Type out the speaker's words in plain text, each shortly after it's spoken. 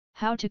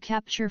How to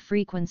capture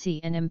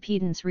frequency and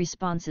impedance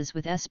responses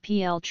with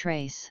SPL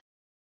Trace.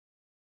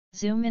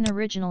 Zoom in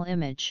original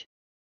image.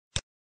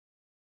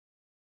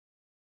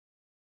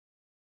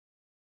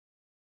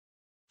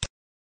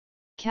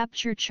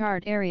 Capture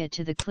chart area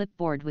to the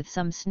clipboard with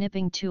some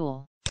snipping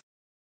tool.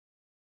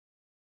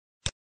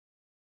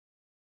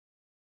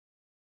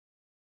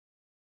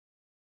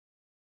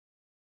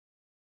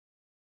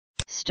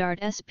 Start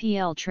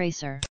SPL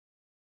Tracer.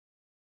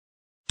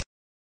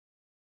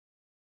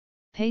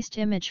 Paste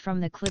image from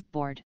the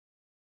clipboard.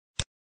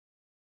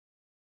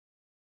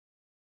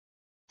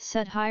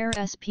 Set higher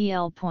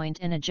SPL point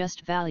and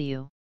adjust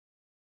value.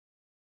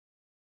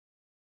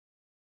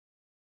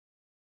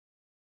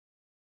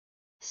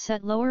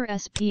 Set lower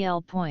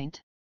SPL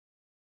point.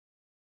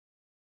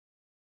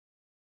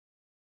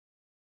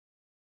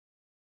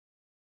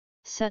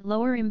 Set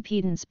lower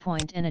impedance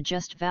point and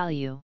adjust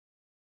value.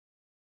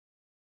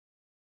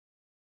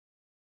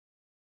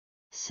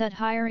 Set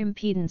higher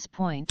impedance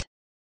point.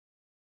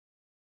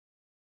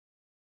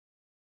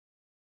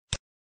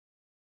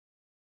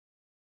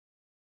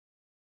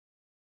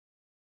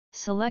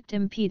 Select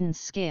impedance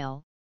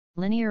scale,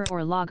 linear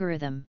or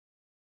logarithm.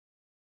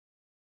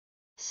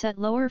 Set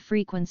lower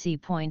frequency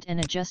point and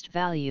adjust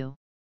value.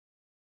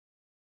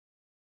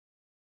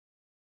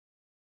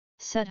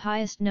 Set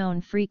highest known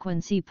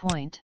frequency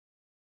point.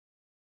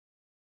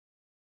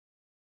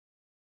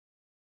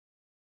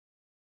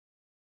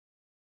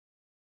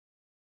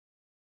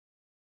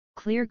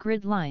 Clear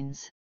grid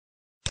lines.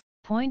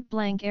 Point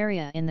blank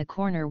area in the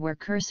corner where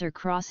cursor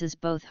crosses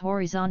both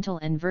horizontal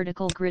and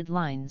vertical grid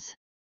lines.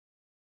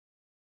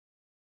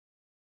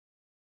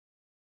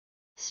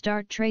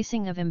 Start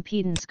tracing of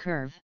impedance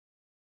curve.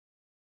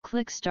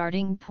 Click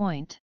starting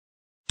point.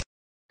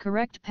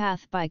 Correct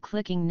path by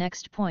clicking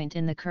next point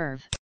in the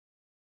curve.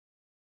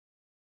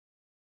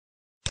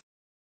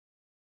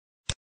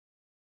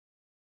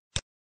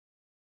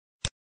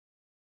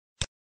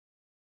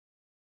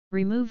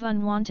 Remove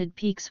unwanted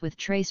peaks with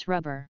trace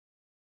rubber.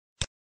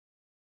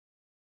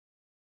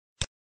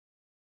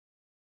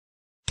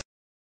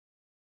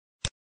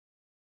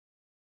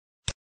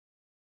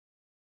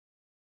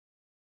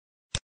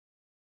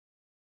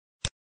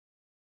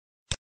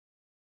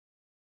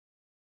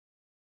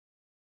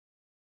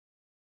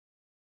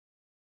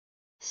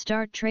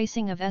 Start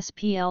tracing of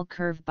SPL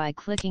curve by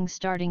clicking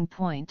starting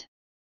point.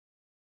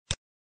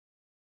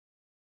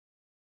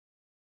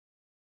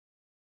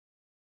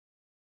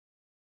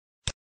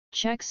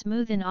 Check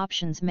Smooth in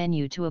Options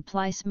menu to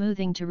apply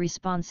smoothing to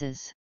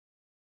responses.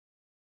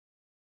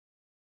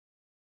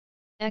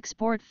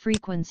 Export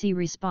frequency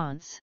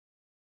response.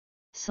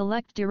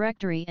 Select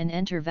directory and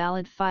enter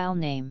valid file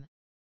name.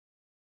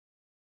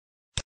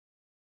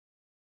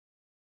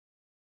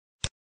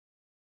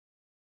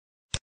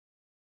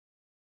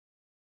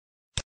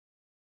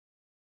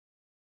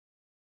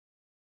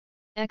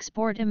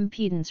 Export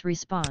impedance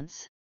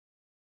response.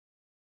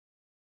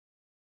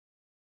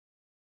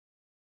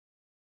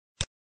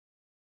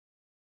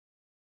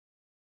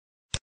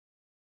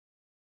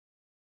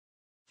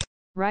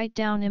 Write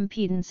down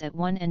impedance at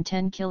 1 and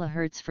 10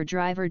 kHz for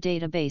driver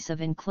database of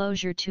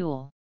enclosure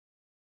tool.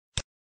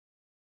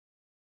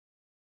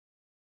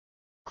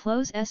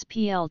 Close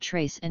SPL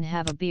Trace and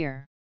have a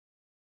beer.